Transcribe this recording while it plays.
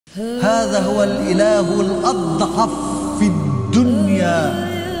هذا هو الإله الأضعف في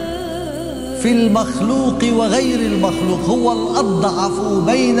الدنيا، في المخلوق وغير المخلوق، هو الأضعف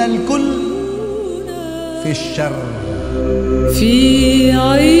بين الكل في الشر. في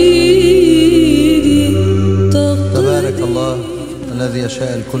عيد تبارك الله الذي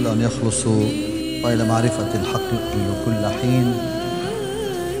يشاء الكل أن يخلصوا وإلى معرفة الحق كل حين،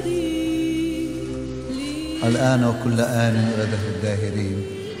 الآن وكل آن إلى دهر الداهرين،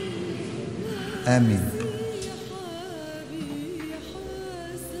 آمين.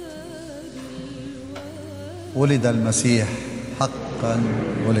 ولد المسيح، حقا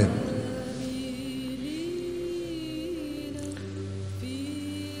ولد.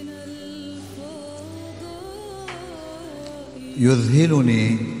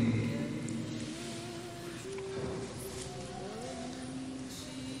 يذهلني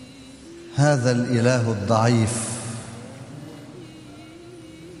هذا الإله الضعيف،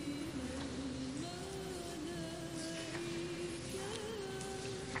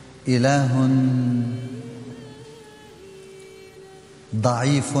 إله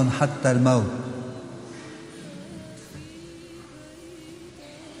ضعيف حتى الموت،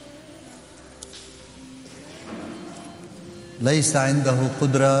 ليس عنده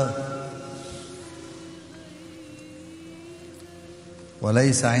قدرة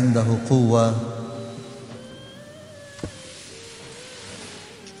وليس عنده قوة،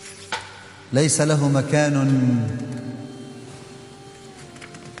 ليس له مكان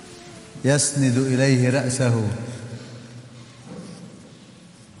يسند إليه رأسه،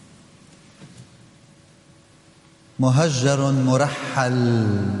 مهجر مرحل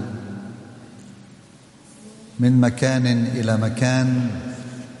من مكان إلى مكان،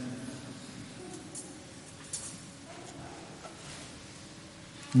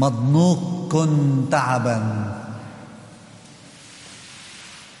 مضنوق تعبا،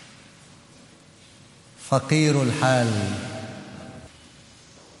 فقير الحال،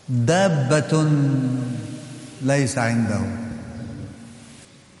 دابة ليس عنده،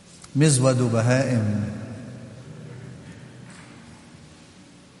 مزود بهائم،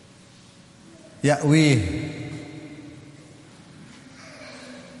 يأويه،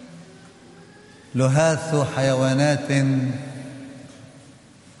 لهاث حيوانات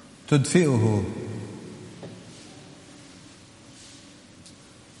تدفئه،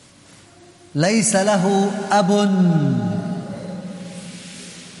 ليس له أب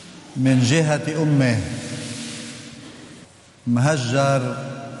من جهة أمه، مهجر،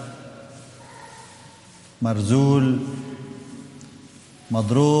 مرزول،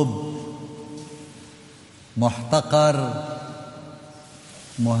 مضروب، محتقر،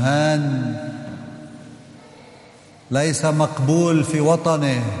 مهان، ليس مقبول في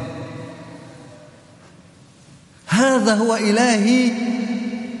وطنه. هذا هو إلهي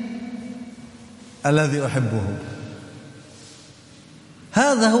الذي أحبه،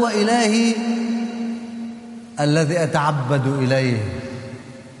 هذا هو إلهي الذي أتعبد إليه،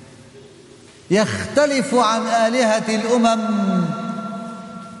 يختلف عن آلهة الأمم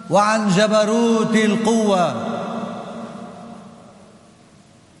وعن جبروت القوة.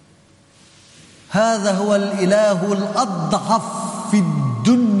 هذا هو الإله الأضعف في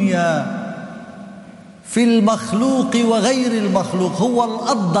الدنيا، في المخلوق وغير المخلوق، هو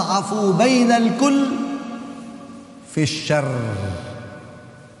الأضعف بين الكل في الشر،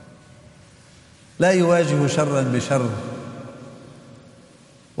 لا يواجه شرا بشر،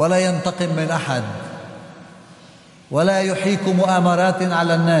 ولا ينتقم من أحد، ولا يحيك مؤامرات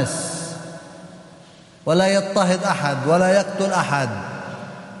على الناس، ولا يضطهد أحد، ولا يقتل أحد،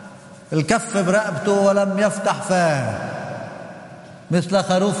 الكف برقبته ولم يفتح فاه، مثل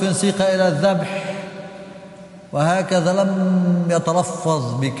خروف سيق إلى الذبح، وهكذا لم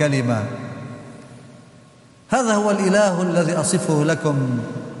يتلفظ بكلمة. هذا هو الإله الذي أصفه لكم.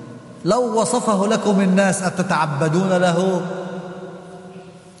 لو وصفه لكم الناس أتتعبدون له؟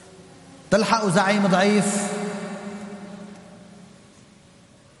 تلحقوا زعيم ضعيف؟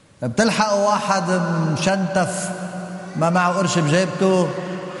 بتلحقوا واحد مشنتف ما معه قرش بجيبته؟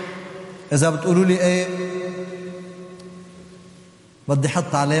 إذا بتقولوا لي إيه بدي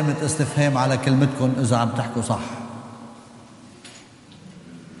حط علامة استفهام على كلمتكم إذا عم تحكوا صح.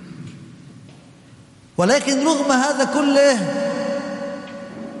 ولكن رغم هذا كله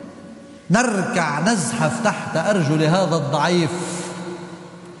نركع نزحف تحت أرجل هذا الضعيف.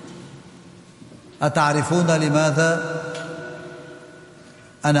 أتعرفون لماذا؟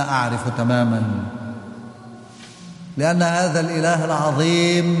 أنا أعرف تماما، لأن هذا الإله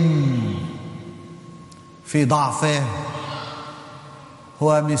العظيم في ضعفه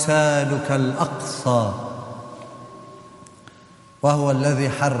هو مثالك الأقصى، وهو الذي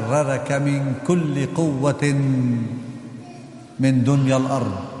حررك من كل قوة من دنيا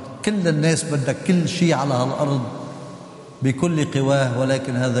الأرض. كل الناس بدك كل شيء على هالأرض بكل قواه،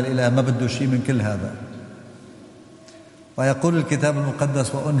 ولكن هذا الإله ما بده شيء من كل هذا. ويقول الكتاب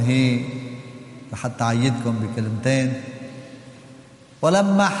المقدس، وأنهي لحتى أعيدكم بكلمتين: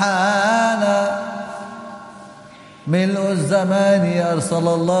 ولما حان ملء الزمان أرسل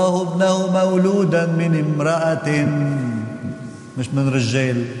الله ابنه مولودا من امرأة، مش من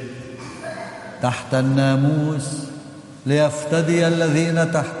رجال، تحت الناموس، ليفتدي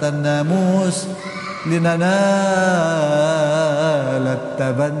الذين تحت الناموس لننال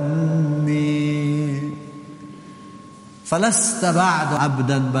التبني. فلست بعد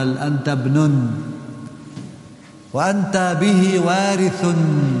عبدا، بل أنت ابن، وأنت به وارث.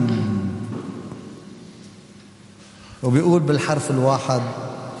 وبيقول بالحرف الواحد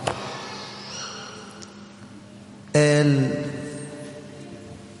قال: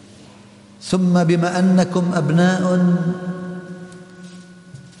 ثم بما أنكم أبناء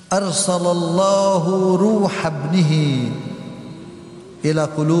أرسل الله روح ابنه إلى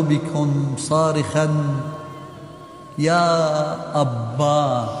قلوبكم صارخا: يا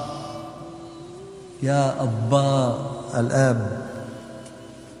أبا، يا أبا الآب.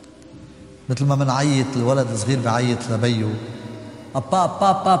 مثل ما منعيط الولد الصغير بعيط لبيه: أبا أبا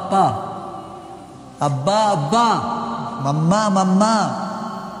أبا أبا أبا، ماما ماما.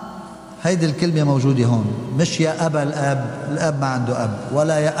 هيدي الكلمة موجودة هون، مش يا أبا الآب، الآب ما عنده أب،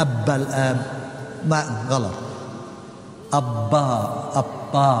 ولا يا أبا الآب، ما غلط. أبا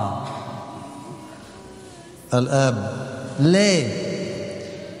أبا الآب. ليه؟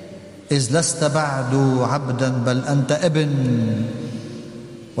 إذ لست بعد عبدا، بل أنت ابن،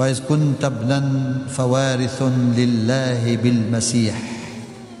 وإذ كنت ابنا فوارث لله بالمسيح.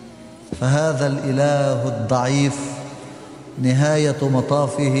 فهذا الإله الضعيف نهاية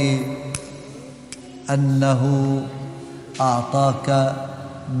مطافه أنه أعطاك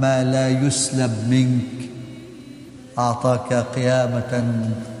ما لا يسلب منك، أعطاك قيامة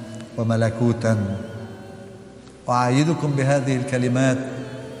وملكوتا. أعايدكم بهذه الكلمات،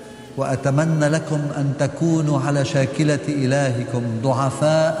 وأتمنى لكم أن تكونوا على شاكلة إلهكم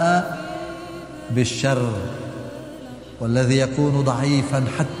ضعفاء بالشر، والذي يكون ضعيفا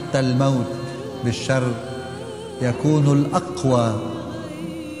حتى الموت بالشر يكون الأقوى،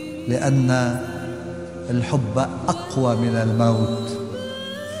 لأن الحب أقوى من الموت،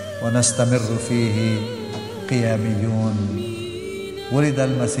 ونستمر فيه قياميون. ولد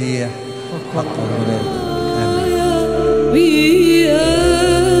المسيح حق الولاد. آمين.